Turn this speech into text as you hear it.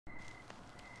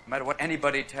matter what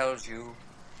anybody tells you,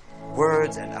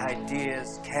 words and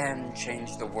ideas can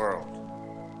change the world.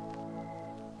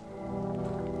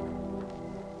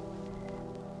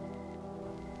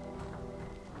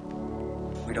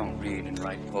 We don't read and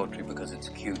write poetry because it's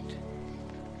cute.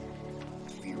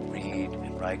 We read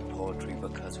and write poetry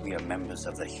because we are members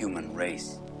of the human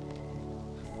race.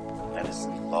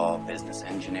 Medicine, law, business,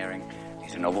 engineering,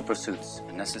 these are noble pursuits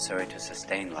and necessary to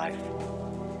sustain life.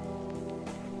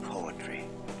 Poetry,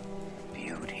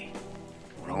 beauty,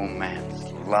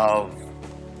 romance, love,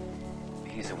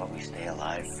 these are what we stay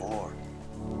alive for.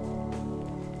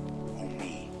 Oh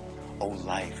me, oh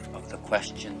life of the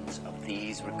questions of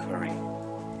these recurring,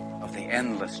 of the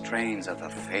endless trains of the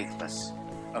faithless,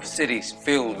 of cities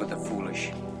filled with the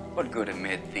foolish. What good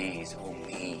amid these, oh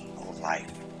me, oh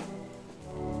life?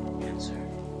 Answer,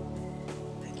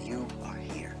 that you are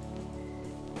here,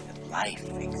 that life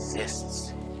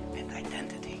exists and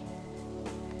identity,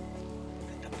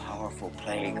 that the powerful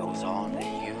play goes on, that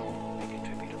you may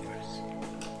contribute a verse.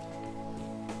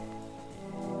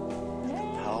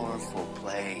 That the powerful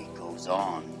play goes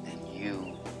on, and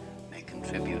you may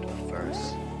contribute a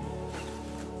verse.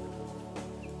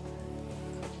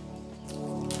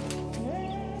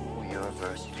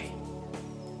 Verse B.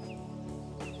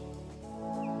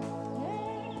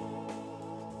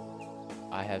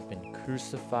 I have been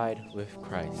crucified with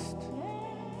Christ,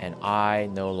 and I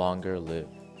no longer live,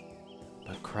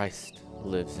 but Christ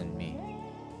lives in me.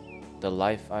 The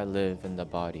life I live in the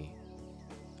body,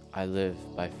 I live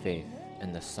by faith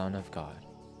in the Son of God,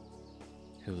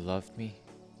 who loved me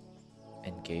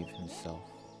and gave himself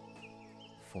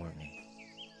for me.